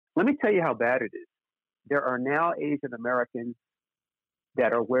Let me tell you how bad it is. There are now Asian Americans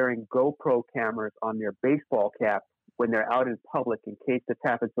that are wearing GoPro cameras on their baseball cap when they're out in public in case this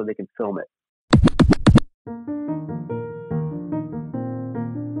happens so they can film it.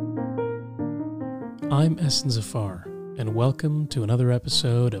 I'm Essen Zafar, and welcome to another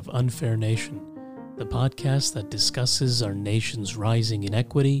episode of Unfair Nation, the podcast that discusses our nation's rising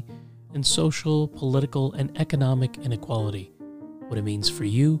inequity and social, political, and economic inequality, what it means for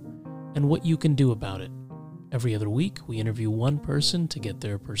you, and what you can do about it. Every other week, we interview one person to get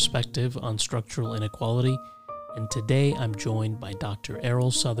their perspective on structural inequality, and today I'm joined by Dr.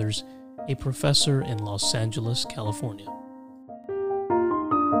 Errol Southers, a professor in Los Angeles, California.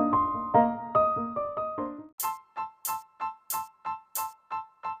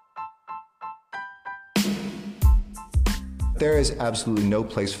 There is absolutely no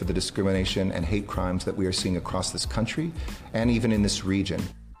place for the discrimination and hate crimes that we are seeing across this country and even in this region.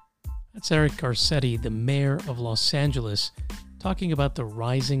 That's Eric Garcetti, the mayor of Los Angeles, talking about the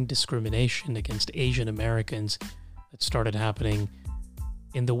rising discrimination against Asian Americans that started happening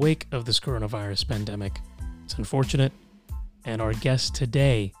in the wake of this coronavirus pandemic. It's unfortunate, and our guest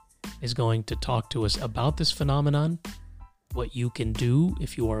today is going to talk to us about this phenomenon, what you can do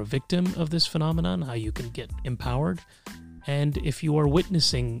if you are a victim of this phenomenon, how you can get empowered, and if you are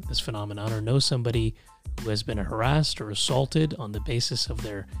witnessing this phenomenon or know somebody who has been harassed or assaulted on the basis of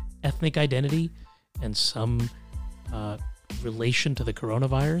their ethnic identity and some relation to the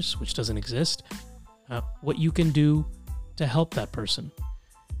coronavirus, which doesn't exist, what you can do to help that person.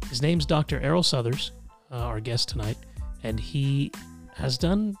 His name's Dr. Errol Southers, our guest tonight, and he has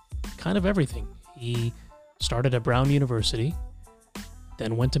done kind of everything. He started at Brown University,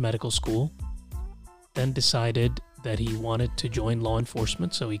 then went to medical school, then decided that he wanted to join law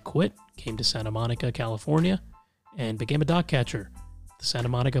enforcement, so he quit, came to Santa Monica, California, and became a dog catcher at the Santa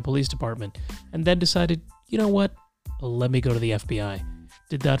Monica Police Department, and then decided, you know what, let me go to the FBI.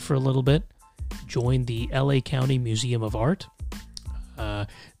 Did that for a little bit, joined the LA County Museum of Art,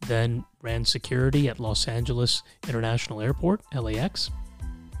 then ran security at Los Angeles International Airport, LAX,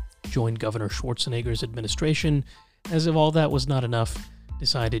 joined Governor Schwarzenegger's administration. As if all that was not enough,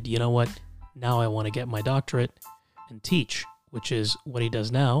 decided, you know what, now I want to get my doctorate and teach, which is what he does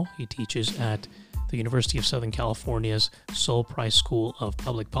now. He teaches at the University of Southern California's Sol Price School of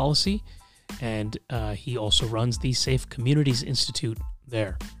Public Policy, and he also runs the Safe Communities Institute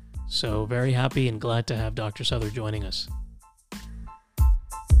there. So very happy and glad to have Dr. Southers joining us.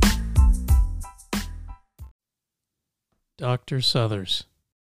 Dr. Southers.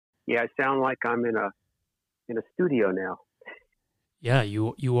 Yeah, I sound like I'm in a studio now. Yeah,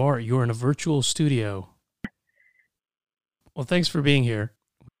 you are. You're in a virtual studio. Well, thanks for being here.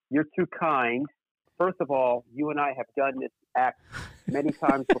 You're too kind. First of all, you and I have done this act many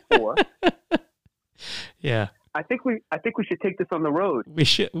times before. Yeah. I think we should take this on the road.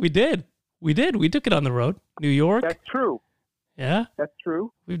 We did. We took it on the road. New York. That's true. Yeah. That's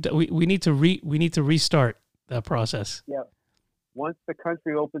true. We need to restart that process. Yeah. Once the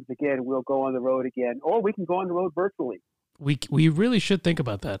country opens again, we'll go on the road again, or we can go on the road virtually. We really should think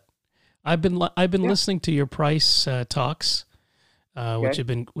about that. I've been listening to your Price talks, which have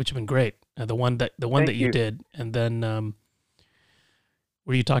been great. The one that you did, and then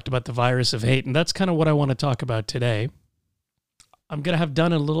where you talked about the virus of hate, and that's kind of what I want to talk about today. I'm gonna have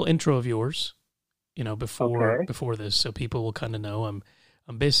done a little intro of yours, before this, so people will kind of know.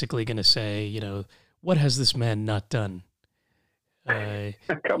 I'm basically gonna say, what has this man not done?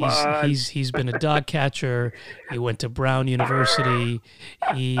 Come on. He's been a dog catcher. He went to Brown University.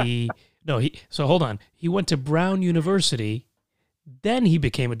 So hold on. He went to Brown University, then he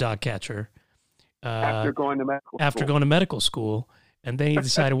became a dog catcher. After going to medical school. And then he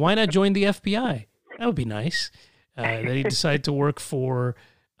decided, why not join the FBI? That would be nice. Then he decided to work for,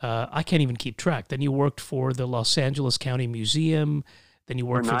 I can't even keep track. Then you worked for the Los Angeles County Museum. Then you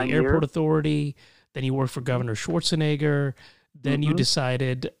worked for the Airport Authority. Then you worked for Governor Schwarzenegger. Then you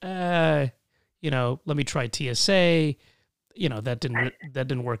decided, let me try TSA. That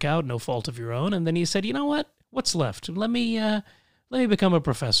didn't work out, no fault of your own. And then you said, you know what? What's left? Let me become a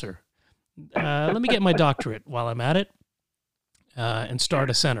professor. Let me get my doctorate while I'm at it, and start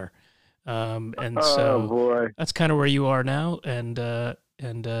a center. So that's kind of where you are now. And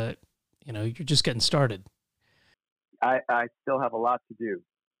you're just getting started. I still have a lot to do.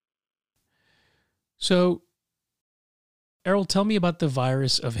 So, Errol, tell me about the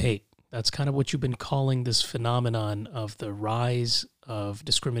virus of hate. That's kind of what you've been calling this phenomenon of the rise of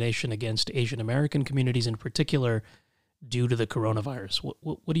discrimination against Asian American communities in particular due to the coronavirus.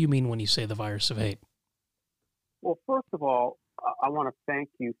 What do you mean when you say the virus of hate? Well, first of all, I want to thank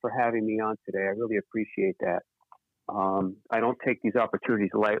you for having me on today. I really appreciate that. I don't take these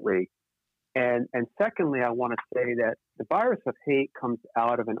opportunities lightly. And secondly, I want to say that the virus of hate comes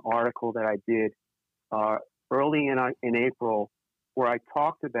out of an article that I did early in April, where I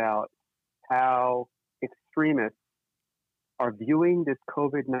talked about how extremists are viewing this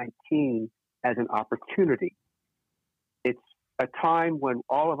COVID-19 as an opportunity. It's a time when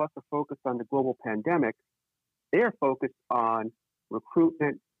all of us are focused on the global pandemic. They are focused on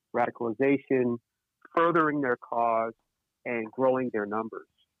recruitment, radicalization, furthering their cause, and growing their numbers.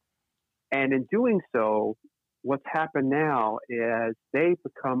 And in doing so, what's happened now is they've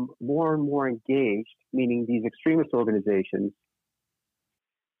become more and more engaged, meaning these extremist organizations.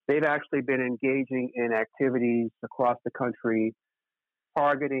 They've actually been engaging in activities across the country,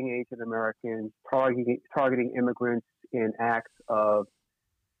 targeting Asian Americans, targeting immigrants in acts of,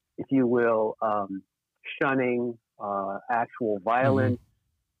 if you will, shunning, actual violence,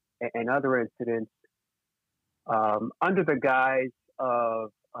 and other incidents, under the guise of,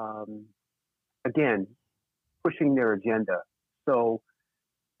 again, pushing their agenda. So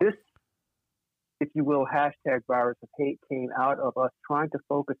this, if you will, hashtag virus of hate came out of us trying to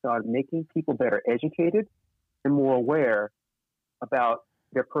focus on making people better educated and more aware about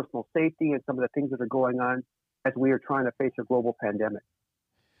their personal safety and some of the things that are going on as we are trying to face a global pandemic.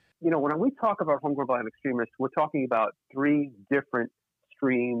 You know, when we talk about homegrown violent extremists, we're talking about three different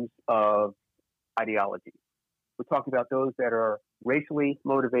streams of ideology. We're talking about those that are racially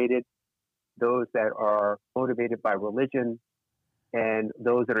motivated, those that are motivated by religion, and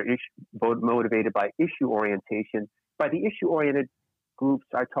those that are motivated by issue orientation. By the issue-oriented groups,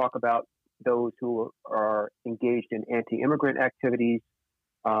 I talk about those who are engaged in anti-immigrant activities,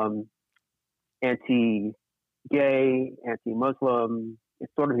 anti-gay, anti-Muslim.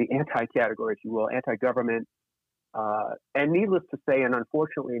 It's sort of the anti-category, if you will, anti-government. And needless to say, and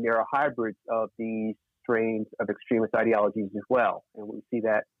unfortunately, there are hybrids of these strains of extremist ideologies as well. And we see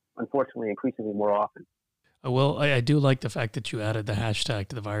that, unfortunately, increasingly more often. Well, I do like the fact that you added the hashtag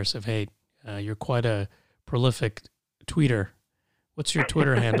to the virus of hate. You're quite a prolific tweeter. What's your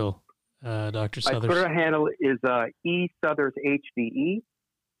Twitter handle, Dr. Suthers? My Twitter handle is eSuthersHVE,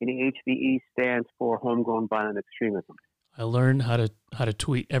 and the HVE stands for Homegrown Violent Extremism. I learn how to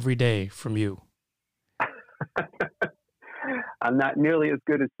tweet every day from you. I'm not nearly as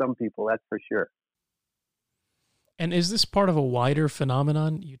good as some people, that's for sure. And is this part of a wider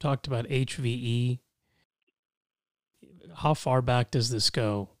phenomenon? You talked about HVE. How far back does this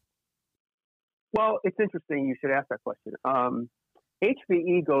go? Well, it's interesting you should ask that question.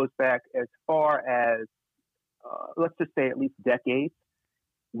 HVE goes back as far as, let's just say at least decades.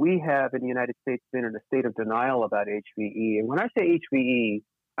 We have in the United States been in a state of denial about HVE. And when I say HVE,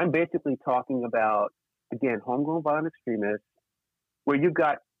 I'm basically talking about, again, homegrown violent extremists, where you've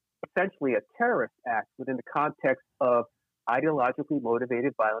got essentially a terrorist act within the context of ideologically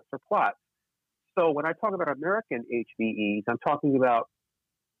motivated violence or plots. So when I talk about American HVEs, I'm talking about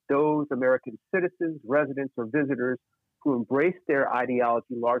those American citizens, residents, or visitors who embrace their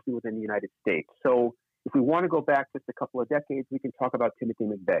ideology largely within the United States. So if we want to go back just a couple of decades, we can talk about Timothy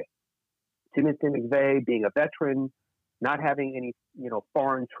McVeigh. Timothy McVeigh being a veteran, not having any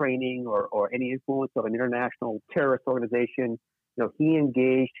foreign training or any influence of an international terrorist organization. He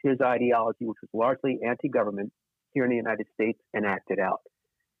engaged his ideology, which was largely anti-government, here in the United States and acted out.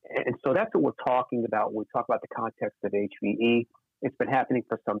 And so that's what we're talking about when we talk about the context of HVE. It's been happening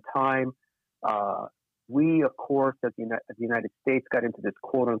for some time. We, of course, as the United States got into this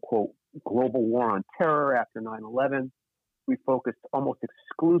quote-unquote global war on terror after 9/11, we focused almost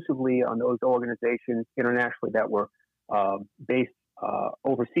exclusively on those organizations internationally that were based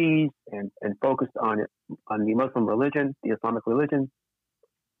overseas and focused on the Muslim religion, the Islamic religion,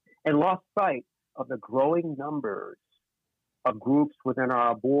 and lost sight of the growing numbers of groups within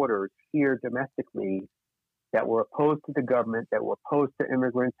our borders here domestically that were opposed to the government, that were opposed to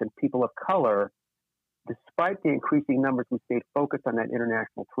immigrants and people of color. Despite the increasing numbers, we stayed focused on that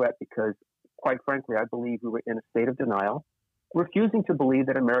international threat because, quite frankly, I believe we were in a state of denial, refusing to believe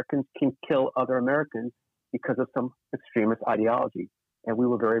that Americans can kill other Americans because of some extremist ideology. And we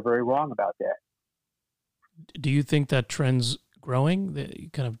were very, very wrong about that. Do you think that trend's growing, the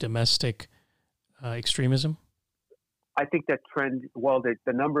kind of domestic extremism? I think that trend, well, the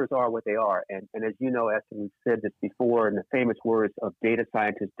numbers are what they are. And as you know, Esther, we've said this before in the famous words of data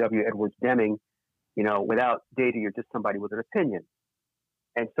scientist W. Edwards Deming, without data, you're just somebody with an opinion.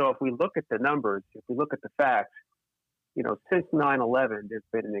 And so if we look at the numbers, if we look at the facts, since 9/11, there's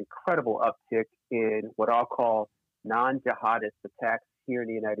been an incredible uptick in what I'll call non-jihadist attacks here in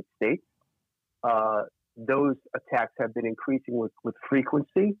the United States. those attacks have been increasing with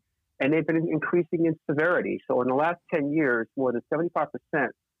frequency, and they've been increasing in severity. So in the last 10 years, more than 75%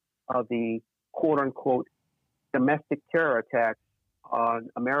 of the quote-unquote domestic terror attacks on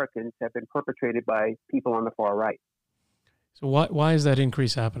Americans have been perpetrated by people on the far right. So why is that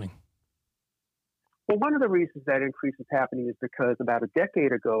increase happening? Well, one of the reasons that increase is happening is because about a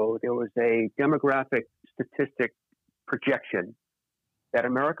decade ago, there was a demographic statistic projection that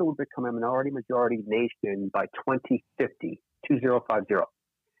America would become a minority-majority nation by 2050, 2050.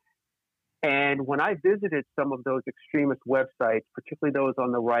 And when I visited some of those extremist websites, particularly those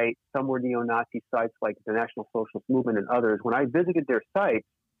on the right, some were neo-Nazi sites like the National Socialist Movement and others, when I visited their sites,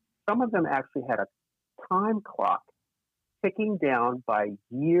 some of them actually had a time clock ticking down by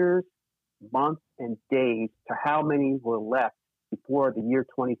years, months, and days to how many were left before the year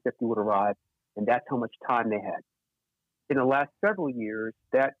 2050 would arrive, and that's how much time they had. In the last several years,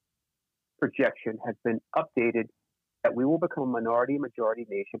 that projection has been updated that we will become a minority-majority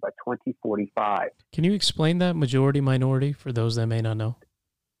nation by 2045. Can you explain that majority-minority for those that may not know?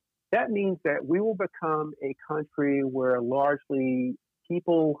 That means that we will become a country where largely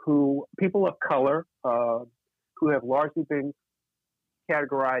people of color, who have largely been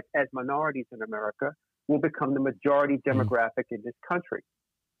categorized as minorities in America, will become the majority demographic in this country.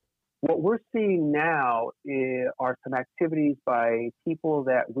 What we're seeing now are some activities by people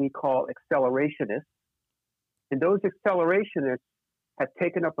that we call accelerationists. And those accelerationists have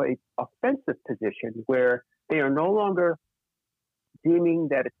taken up an offensive position where they are no longer deeming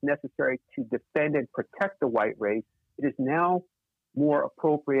that it's necessary to defend and protect the white race. It is now more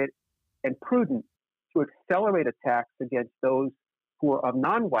appropriate and prudent to accelerate attacks against those who are of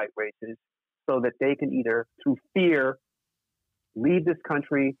non-white races so that they can either, through fear, leave this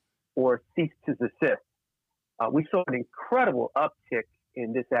country or cease to desist. We saw an incredible uptick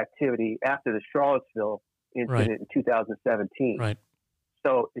in this activity after the Charlottesville incident in 2017. Right.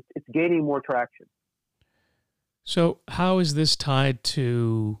 So it's gaining more traction. So how is this tied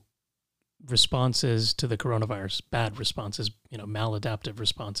to responses to the coronavirus, bad responses, maladaptive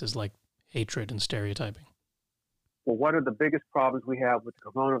responses like hatred and stereotyping? Well, one of the biggest problems we have with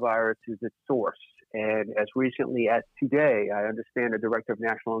the coronavirus is its source. And as recently as today, I understand the Director of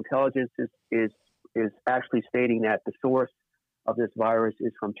National Intelligence is actually stating that the source of this virus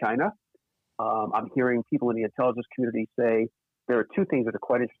is from China. I'm hearing people in the intelligence community say there are two things that are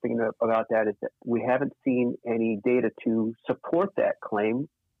quite interesting about that is that we haven't seen any data to support that claim,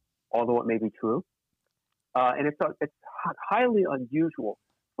 although it may be true. And it's highly unusual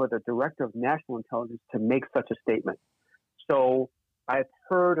for the Director of National Intelligence to make such a statement. So I've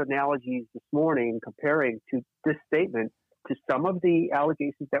heard analogies this morning comparing to this statement to some of the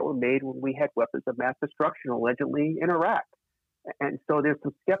allegations that were made when we had weapons of mass destruction allegedly in Iraq. And so there's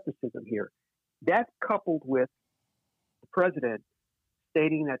some skepticism here. That coupled with the president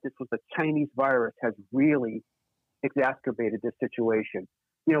stating that this was a Chinese virus has really exacerbated this situation.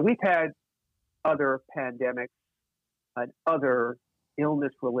 We've had other pandemics and other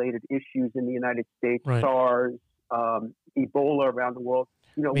illness-related issues in the United States, right. SARS, Ebola around the world.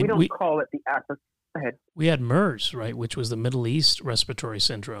 We don't call it the Africa. Go ahead. We had MERS, right, which was the Middle East respiratory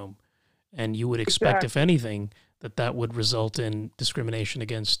syndrome. And you would expect, if anything, that would result in discrimination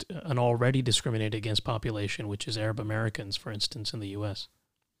against an already discriminated against population, which is Arab Americans, for instance, in the U.S.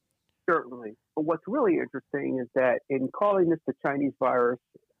 Certainly. But what's really interesting is that in calling this the Chinese virus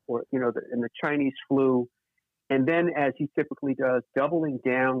or, the Chinese flu, and then, as he typically does, doubling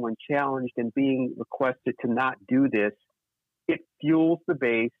down when challenged and being requested to not do this, it fuels the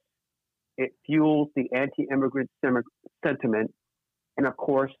base, it fuels the anti-immigrant sentiment, and of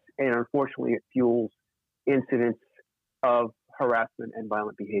course, and unfortunately, it fuels incidents of harassment and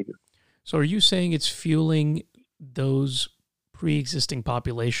violent behavior. So are you saying it's fueling those pre-existing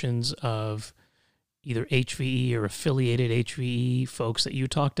populations of either HVE or affiliated HVE folks that you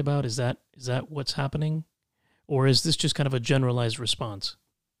talked about? Is that what's happening? Or is this just kind of a generalized response?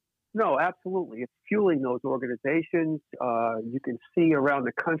 No, absolutely. It's fueling those organizations. You can see around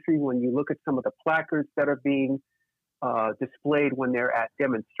the country when you look at some of the placards that are being displayed when they're at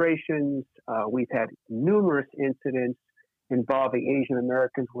demonstrations. We've had numerous incidents involving Asian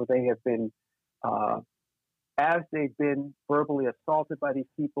Americans where they have been, as they've been verbally assaulted by these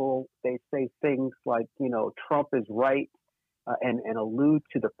people, they say things like, Trump is right, and allude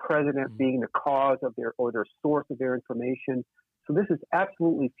to the president being the cause of their source of their information. So this is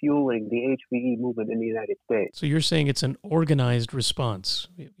absolutely fueling the HVE movement in the United States. So you're saying it's an organized response,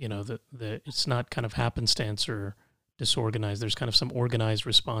 it's not kind of happenstance or disorganized. There's kind of some organized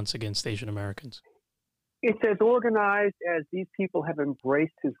response against Asian Americans. It's as organized as these people have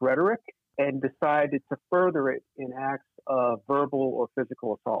embraced his rhetoric and decided to further it in acts of verbal or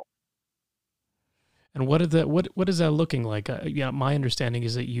physical assault. And what is that looking like? Yeah, my understanding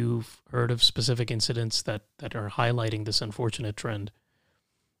is that you've heard of specific incidents that are highlighting this unfortunate trend.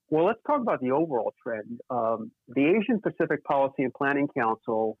 Well, let's talk about the overall trend. The Asian Pacific Policy and Planning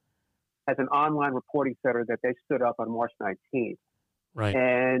Council has an online reporting center that they stood up on March 19th. Right.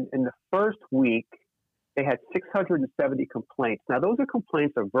 And in the first week, they had 670 complaints. Now, those are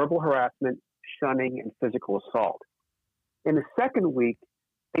complaints of verbal harassment, shunning, and physical assault. In the second week,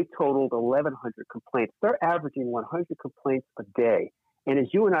 they totaled 1,100 complaints. They're averaging 100 complaints a day. And as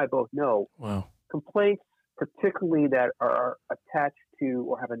you and I both know, wow, complaints, particularly that are attached to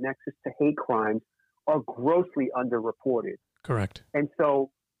or have a nexus to hate crimes, are grossly underreported. Correct. And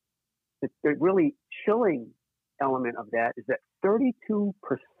so the really chilling element of that is that 32%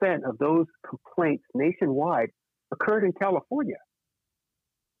 of those complaints nationwide occurred in California.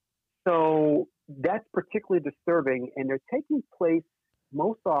 So that's particularly disturbing, and they're taking place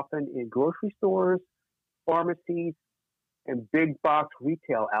most often in grocery stores, pharmacies, and big box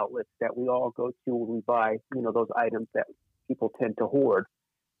retail outlets that we all go to when we buy, those items that people tend to hoard.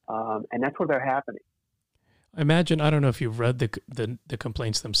 And that's where they're happening. I imagine, I don't know if you've read the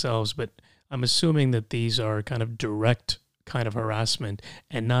complaints themselves, but I'm assuming that these are kind of direct kind of harassment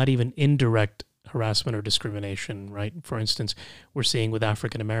and not even indirect harassment or discrimination, right? For instance, we're seeing with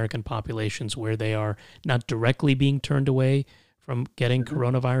African American populations where they are not directly being turned away from getting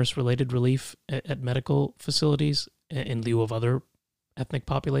coronavirus-related relief at medical facilities in lieu of other ethnic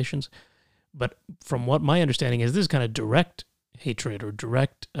populations. But from what my understanding is, this is kind of direct hatred or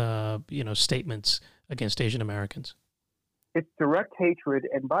direct, statements against Asian Americans. It's direct hatred.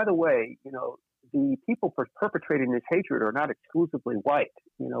 And by the way, the people perpetrating this hatred are not exclusively white.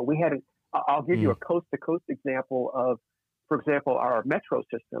 I'll give you a coast-to-coast example of, for example, our metro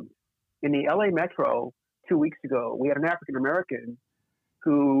system. In the LA Metro, 2 weeks ago, we had an African American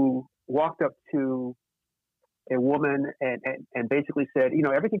who walked up to a woman and basically said,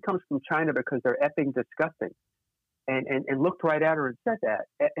 everything comes from China because they're effing disgusting, and looked right at her and said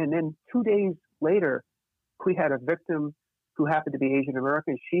that. And then 2 days later, we had a victim who happened to be Asian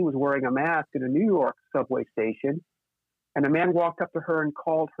American. She was wearing a mask in a New York subway station, and a man walked up to her and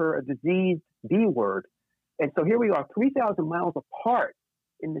called her a diseased B word. And so here we are, 3,000 miles apart,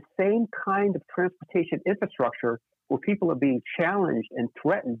 in the same kind of transportation infrastructure where people are being challenged and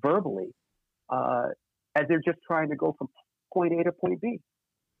threatened verbally as they're just trying to go from point A to point B.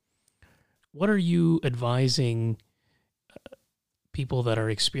 What are you advising people that are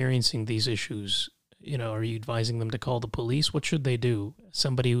experiencing these issues? Are you advising them to call the police? What should they do?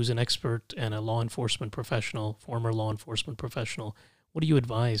 Somebody who's an expert and a law enforcement professional, former law enforcement professional, what do you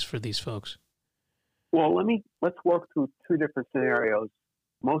advise for these folks? Well, let's work through two different scenarios.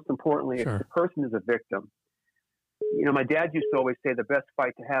 Most importantly, Sure. if the person is a victim, my dad used to always say the best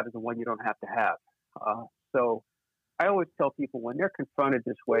fight to have is the one you don't have to have. So I always tell people when they're confronted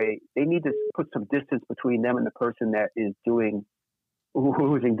this way, they need to put some distance between them and the person that is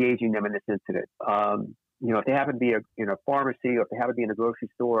who's engaging them in this incident. If they happen to be in a pharmacy, or if they happen to be in a grocery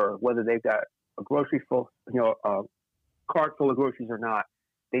store, or whether they've got a a cart full of groceries or not,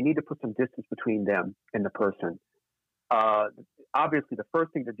 they need to put some distance between them and the person. Obviously, the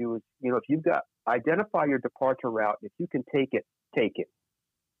first thing to do is, if you've identify your departure route. If you can take it, take it.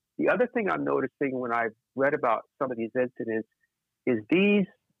 The other thing I'm noticing when I've read about some of these incidents is these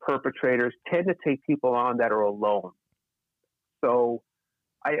perpetrators tend to take people on that are alone. So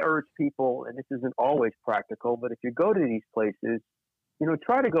I urge people, and this isn't always practical, but if you go to these places,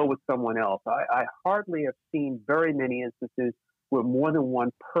 try to go with someone else. I hardly have seen very many instances where more than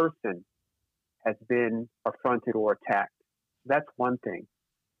one person has been affronted or attacked. That's one thing.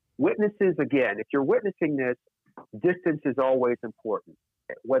 Witnesses, again, if you're witnessing this, distance is always important.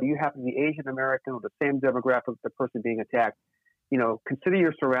 Whether you happen to be Asian American or the same demographic of the person being attacked, consider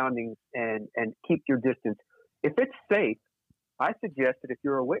your surroundings and keep your distance. If it's safe, I suggest that if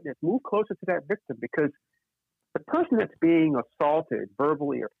you're a witness, move closer to that victim, because the person that's being assaulted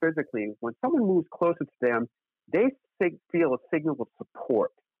verbally or physically, when someone moves closer to them, they feel a signal of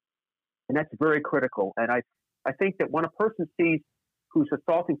support. And that's very critical. And I think that when a person sees who's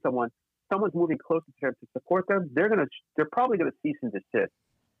assaulting someone's moving closer to them to support them, they're probably going to cease and desist.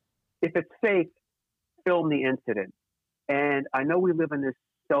 If it's safe, film the incident. And I know we live in this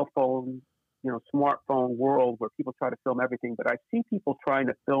cell phone, smartphone world where people try to film everything, but I see people trying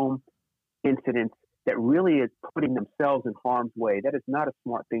to film incidents that really is putting themselves in harm's way. That is not a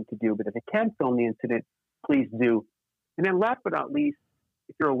smart thing to do, but if they can film the incident, please do. And then last but not least,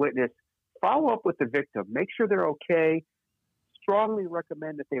 if you're a witness, follow up with the victim. Make sure they're okay. Strongly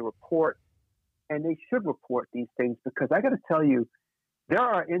recommend that they report and they should report these things, because I got to tell you, there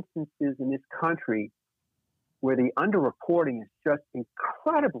are instances in this country where the underreporting is just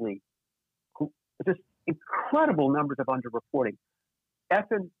incredible numbers of underreporting.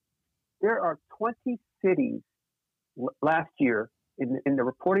 There are 20 cities last year in the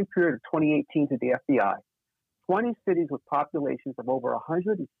reporting period of 2018 to the FBI, 20 cities with populations of over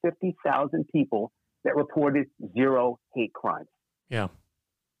 150,000 people that reported 0 hate crimes. Yeah.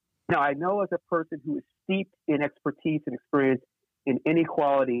 Now, I know as a person who is steeped in expertise and experience in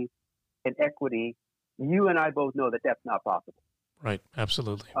inequality and equity, you and I both know that that's not possible. Right.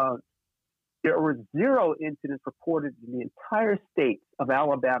 Absolutely. There were 0 incidents reported in the entire states of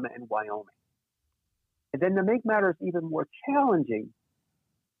Alabama and Wyoming. And then to make matters even more challenging,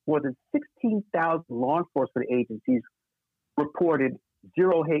 more than 16,000 law enforcement agencies reported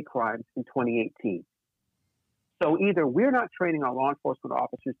 0 hate crimes in 2018. So either we're not training our law enforcement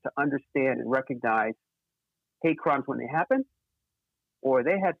officers to understand and recognize hate crimes when they happen, or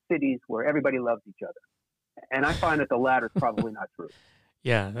they have cities where everybody loves each other. And I find that the latter is probably not true.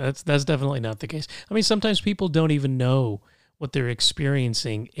 Yeah, that's definitely not the case. I mean, sometimes people don't even know what they're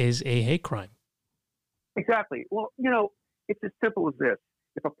experiencing is a hate crime. Exactly. Well, it's as simple as this.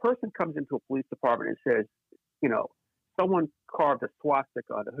 If a person comes into a police department and says, someone carved a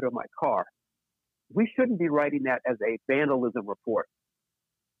swastika on the hood of my car, we shouldn't be writing that as a vandalism report.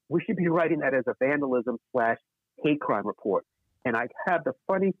 We should be writing that as a vandalism/hate crime report. And I have the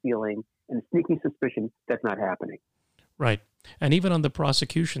funny feeling and sneaking suspicion that's not happening. Right. And even on the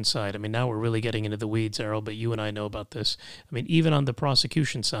prosecution side, I mean, now we're really getting into the weeds, Errol, but you and I know about this. I mean, even on the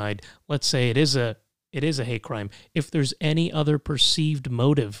prosecution side, let's say it is a hate crime. If there's any other perceived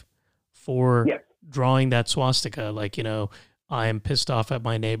motive for drawing that swastika, like, I am pissed off at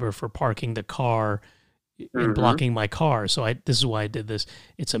my neighbor for parking the car and blocking my car, so this is why I did this.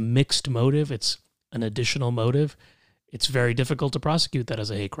 It's a mixed motive. It's an additional motive. It's very difficult to prosecute that as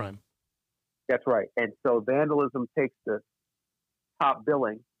a hate crime. That's right. And so vandalism takes the top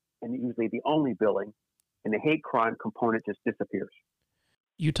billing and usually the only billing, and the hate crime component just disappears.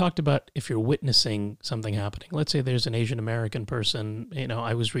 You talked about if you're witnessing something happening. Let's say there's an Asian American person.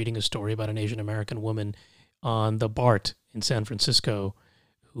 I was reading a story about an Asian American woman on the BART in San Francisco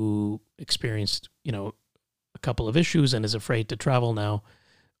who experienced, a couple of issues and is afraid to travel now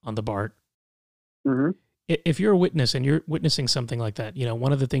on the BART. Mm-hmm. If you're a witness and you're witnessing something like that,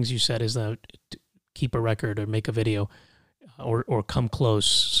 one of the things you said is that keep a record or make a video or come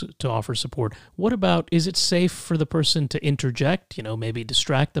close to offer support. What about, is it safe for the person to interject, maybe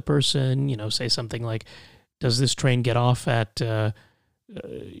distract the person, say something like, does this train get off at,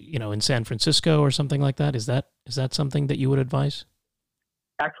 in San Francisco or something like that? Is that something that you would advise?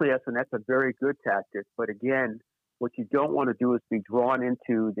 Actually, yes, and that's a very good tactic. But again, what you don't want to do is be drawn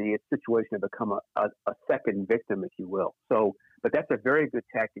into the situation and become a second victim, if you will. So, but that's a very good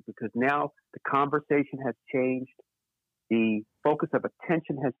tactic, because now the conversation has changed, the focus of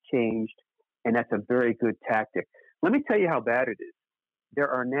attention has changed, and that's a very good tactic. Let me tell you how bad it is. There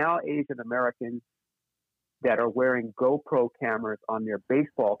are now Asian Americans that are wearing GoPro cameras on their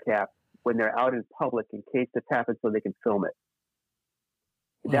baseball caps when they're out in public in case this happens, so they can film it.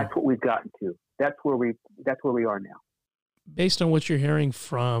 Wow. That's what we've gotten to. That's where we are now. Based on what you're hearing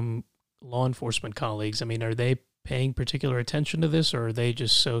from law enforcement colleagues, I mean, are they paying particular attention to this, or are they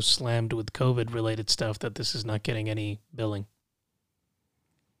just so slammed with COVID-related stuff that this is not getting any billing?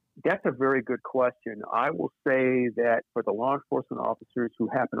 That's a very good question. I will say that for the law enforcement officers who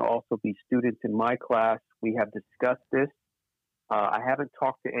happen to also be students in my class, we have discussed this. I haven't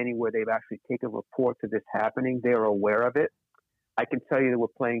talked to any where they've actually taken report to this happening. They're aware of it. I can tell you that we're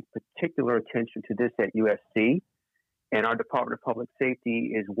paying particular attention to this at USC, and our Department of Public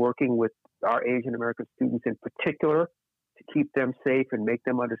Safety is working with our Asian American students in particular to keep them safe and make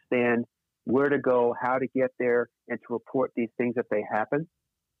them understand where to go, how to get there, and to report these things if they happen.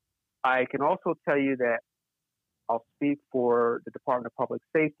 I can also tell you that I'll speak for the Department of Public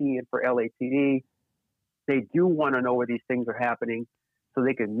Safety and for LAPD. They do want to know where these things are happening so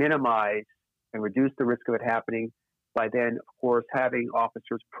they can minimize and reduce the risk of it happening by then, of course, having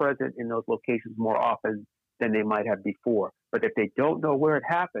officers present in those locations more often than they might have before. But if they don't know where it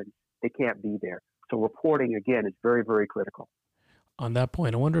happened, they can't be there. So reporting, again, is very, very critical. On that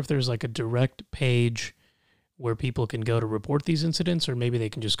point, I wonder if there's like a direct page where people can go to report these incidents, or maybe they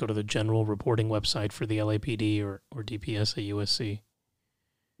can just go to the general reporting website for the LAPD or DPS at USC.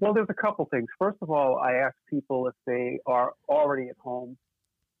 Well, there's a couple things. First of all, I ask people if they are already at home.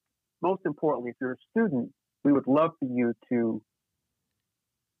 Most importantly, if you're a student, we would love for you to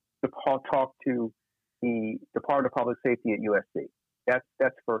talk to the Department of Public Safety at USC.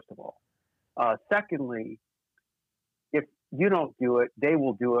 That's first of all. Secondly, if you don't do it, they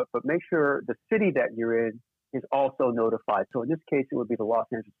will do it, but make sure the city that you're in is also notified. So in this case, it would be the Los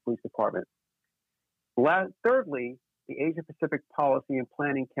Angeles Police Department. Thirdly, the Asia Pacific Policy and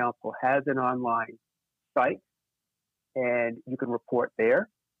Planning Council has an online site, and you can report there.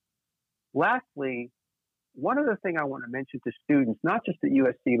 Lastly, one other thing I want to mention to students, not just at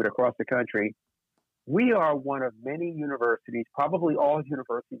USC, but across the country, we are one of many universities, probably all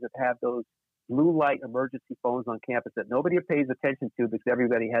universities, that have those blue light emergency phones on campus that nobody pays attention to because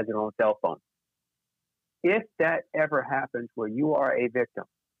everybody has their own cell phone. If that ever happens where you are a victim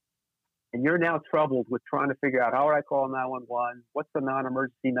and you're now troubled with trying to figure out how would I call 911, what's the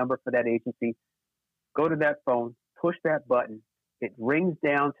non-emergency number for that agency, go to that phone, push that button, it rings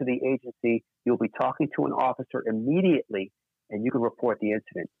down to the agency, you'll be talking to an officer immediately, and you can report the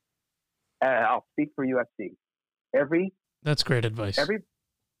incident. I'll speak for USC. That's great advice.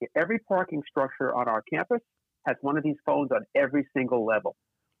 Every parking structure on our campus has one of these phones on every single level.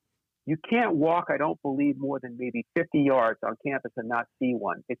 You can't walk, I don't believe, more than maybe 50 yards on campus and not see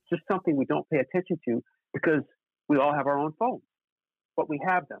one. It's just something we don't pay attention to because we all have our own phones. But we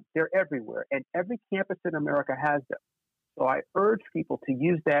have them. They're everywhere. And every campus in America has them. So I urge people to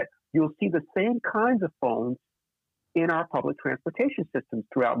use that. You'll see the same kinds of phones in our public transportation systems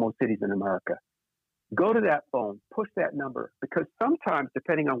throughout most cities in America. Go to that phone, push that number, because sometimes,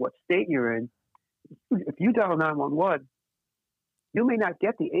 depending on what state you're in, if you dial 911, you may not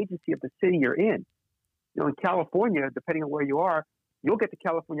get the agency of the city you're in. You know, in California, depending on where you are, you'll get the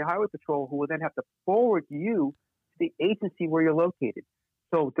California Highway Patrol, who will then have to forward you to the agency where you're located.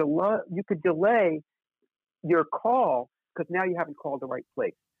 So you could delay your call because now you haven't called the right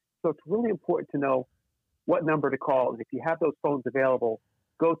place. So it's really important to know what number to call. And if you have those phones available,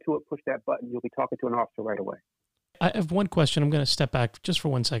 go to it, push that button. You'll be talking to an officer right away. I have one question. I'm going to step back just for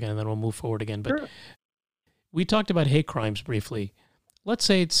 1 second and then we'll move forward again. But Sure. We talked about hate crimes briefly. Let's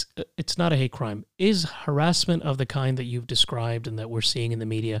say it's not a hate crime. Is harassment of the kind that you've described and that we're seeing in the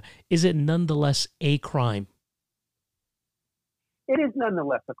media, is it nonetheless a crime? It is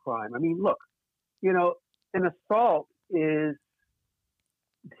nonetheless a crime. I mean, look, you know, an assault is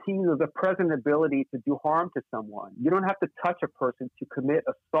the present ability to do harm to someone. You don't have to touch a person to commit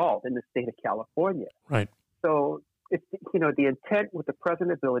assault in the state of California. Right. So it's, the intent with the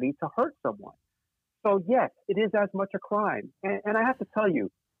present ability to hurt someone. So yes, it is as much a crime. And I have to tell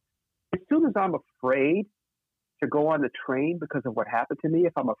you, as soon as I'm afraid to go on the train because of what happened to me,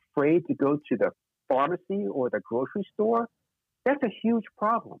 if I'm afraid to go to the pharmacy or the grocery store, that's a huge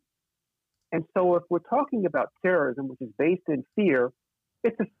problem. And so if we're talking about terrorism, which is based in fear,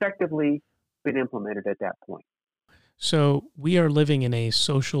 it's effectively been implemented at that point. So we are living in a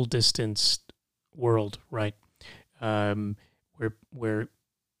social distanced world, right? Where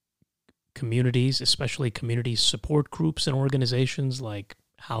communities, especially community support groups and organizations like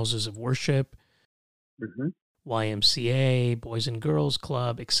houses of worship, YMCA, Boys and Girls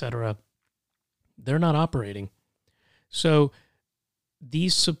Club, etc., they're not operating. So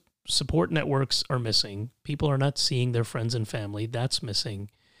these support networks are missing. People are not seeing their friends and family. That's missing.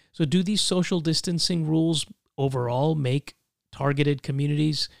 So do these social distancing rules overall make targeted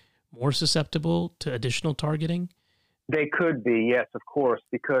communities more susceptible to additional targeting? They could be, yes, of course,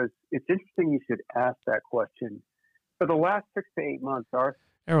 because it's interesting you should ask that question. For the last 6 to 8 months,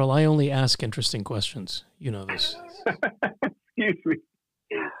 Errol, I only ask interesting questions. You know this. Excuse me.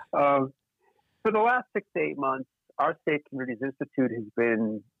 For the last 6 to 8 months, our State Communities Institute has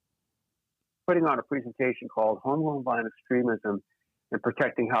been putting on a presentation called Homegrown Violent Extremism and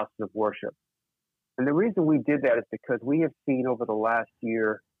Protecting Houses of Worship. And the reason we did that is because we have seen over the last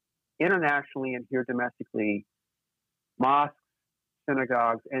year, internationally and here domestically, mosques,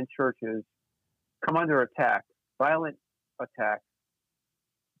 synagogues, and churches come under attack, violent attack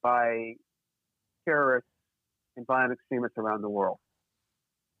by terrorists and violent extremists around the world.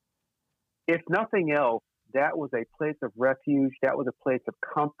 If nothing else, that was a place of refuge, that was a place of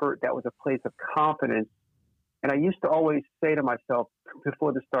comfort, that was a place of confidence. And I used to always say to myself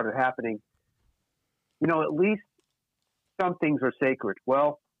before this started happening, at least some things are sacred.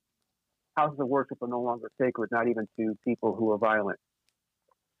 Well, houses of worship are no longer sacred, not even to people who are violent.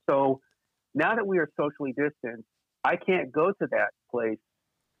 So now that we are socially distanced, I can't go to that place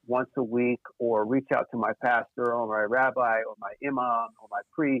once a week or reach out to my pastor or my rabbi or my imam or my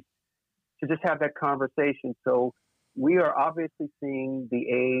priest to just have that conversation. So we are obviously seeing the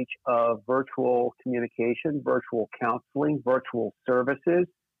age of virtual communication, virtual counseling, virtual services.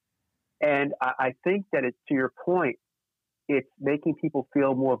 And I think that it's, to your point, it's making people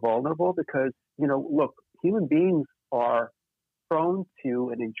feel more vulnerable because, look, human beings are prone to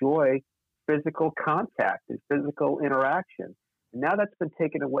and enjoy physical contact and physical interaction. And now that's been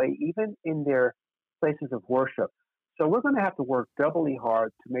taken away even in their places of worship. So we're going to have to work doubly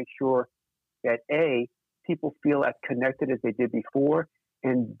hard to make sure that A, people feel as connected as they did before,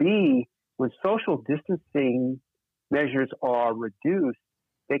 and B, when social distancing measures are reduced,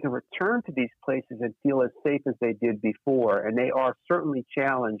 they can return to these places and feel as safe as they did before. And they are certainly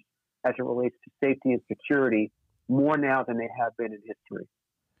challenged as it relates to safety and security more now than they have been in history.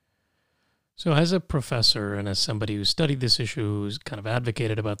 So as a professor and as somebody who studied this issue, who's kind of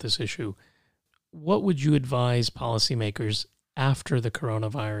advocated about this issue, what would you advise policymakers after the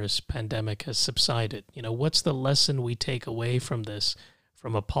coronavirus pandemic has subsided? You know, what's the lesson we take away from this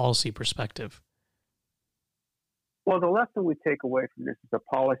from a policy perspective? Well, the lesson we take away from this is a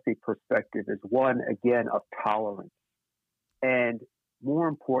policy perspective is one, again, of tolerance. And more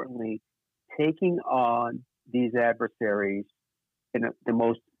importantly, taking on these adversaries in the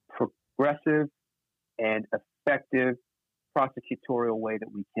most progressive and effective prosecutorial way that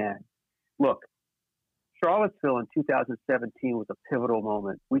we can. Look, Charlottesville in 2017 was a pivotal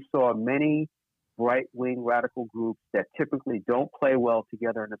moment. We saw many right-wing radical groups that typically don't play well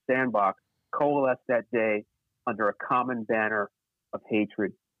together in a sandbox coalesce that day under a common banner of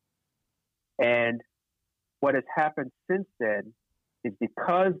hatred. And what has happened since then is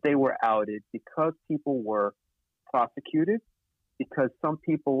because they were outed, because people were prosecuted, because some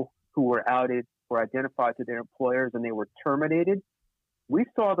people who were outed were identified to their employers and they were terminated, we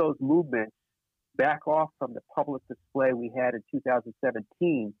saw those movements back off from the public display we had in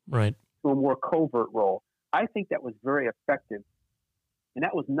 2017 right. to a more covert role. I think that was very effective. And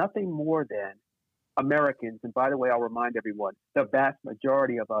that was nothing more than Americans, and by the way, I'll remind everyone, the vast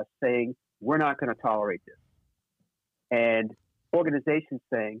majority of us saying, we're not going to tolerate this. And organizations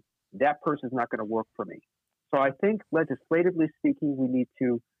saying, that person's not going to work for me. So I think legislatively speaking, we need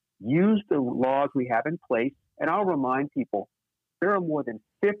to use the laws we have in place. And I'll remind people, there are more than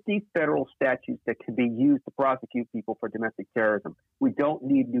 50 federal statutes that can be used to prosecute people for domestic terrorism. We don't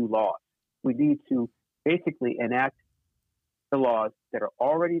need new laws. We need to basically enact the laws that are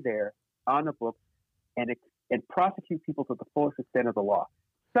already there on the books and prosecute people to the fullest extent of the law.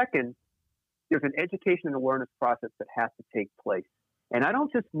 Second, there's an education and awareness process that has to take place. And I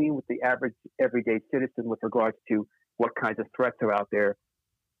don't just mean with the average everyday citizen with regards to what kinds of threats are out there.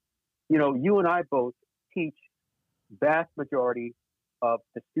 You know, you and I both teach vast majority of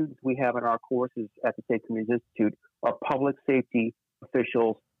the students we have in our courses at the State Community Institute are public safety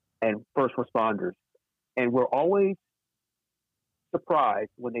officials and first responders. And we're always surprised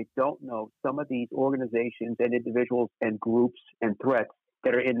when they don't know some of these organizations and individuals and groups and threats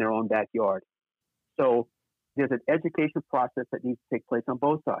that are in their own backyard. So there's an education process that needs to take place on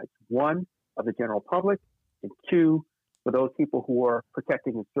both sides. One, of the general public, and two, for those people who are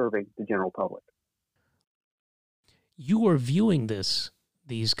protecting and serving the general public. You are viewing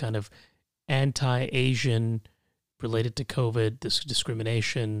these kind of anti-Asian related to COVID, this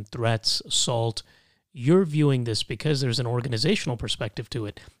discrimination, threats, assault. You're viewing this because there's an organizational perspective to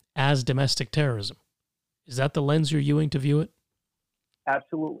it as domestic terrorism. Is that the lens you're using to view it?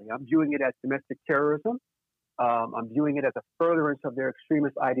 Absolutely. I'm viewing it as domestic terrorism. I'm viewing it as a furtherance of their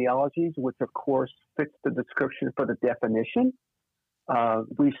extremist ideologies, which of course fits the description for the definition.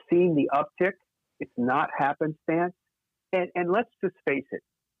 We've seen the uptick. It's not happenstance. And let's just face it.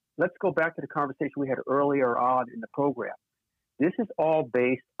 Let's go back to the conversation we had earlier on in the program. This is all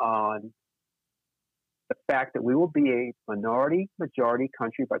based on the fact that we will be a minority-majority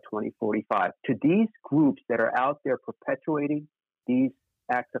country by 2045. To these groups that are out there perpetuating these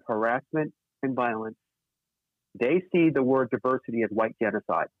acts of harassment and violence, they see the word diversity as white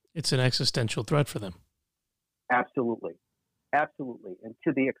genocide. It's an existential threat for them. Absolutely. Absolutely. And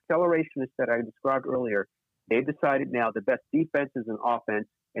to the accelerationists that I described earlier, they've decided now the best defense is an offense,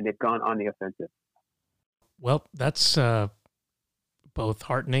 and they've gone on the offensive. Well, that's both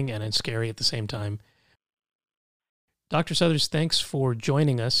heartening and scary at the same time. Dr. Suthers, thanks for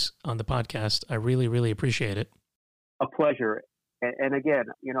joining us on the podcast. I really, really appreciate it. A pleasure. And again,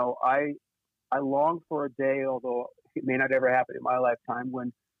 you know, I long for a day, although it may not ever happen in my lifetime,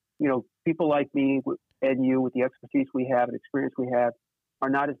 when, you know, people like me and you, with the expertise we have and experience we have, are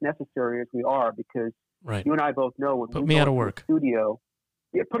not as necessary as we are, because right. You and I both know when put we me go out of into work. a studio,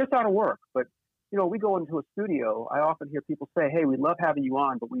 put us out of work. But, you know, we go into a studio, I often hear people say, hey, we love having you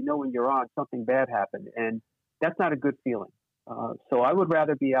on, but we know when you're on, something bad happened. And that's not a good feeling. So I would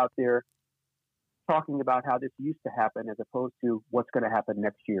rather be out there talking about how this used to happen as opposed to what's going to happen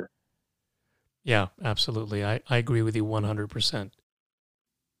next year. Yeah, absolutely. I agree with you 100%.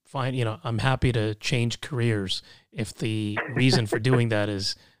 Fine. You know, I'm happy to change careers if the reason for doing that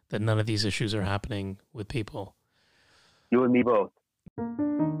is that none of these issues are happening with people. You and me both.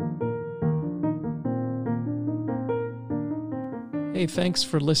 Hey, thanks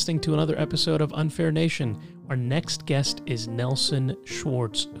for listening to another episode of Unfair Nation. Our next guest is Nelson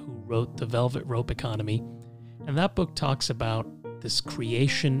Schwartz, who wrote The Velvet Rope Economy. And that book talks about this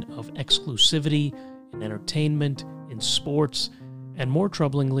creation of exclusivity in entertainment, in sports, and more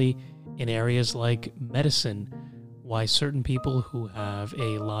troublingly, in areas like medicine, why certain people who have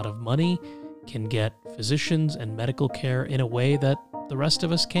a lot of money can get physicians and medical care in a way that the rest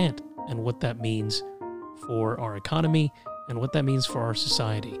of us can't, and what that means for our economy and what that means for our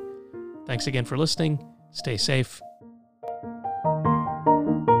society. Thanks again for listening. Stay safe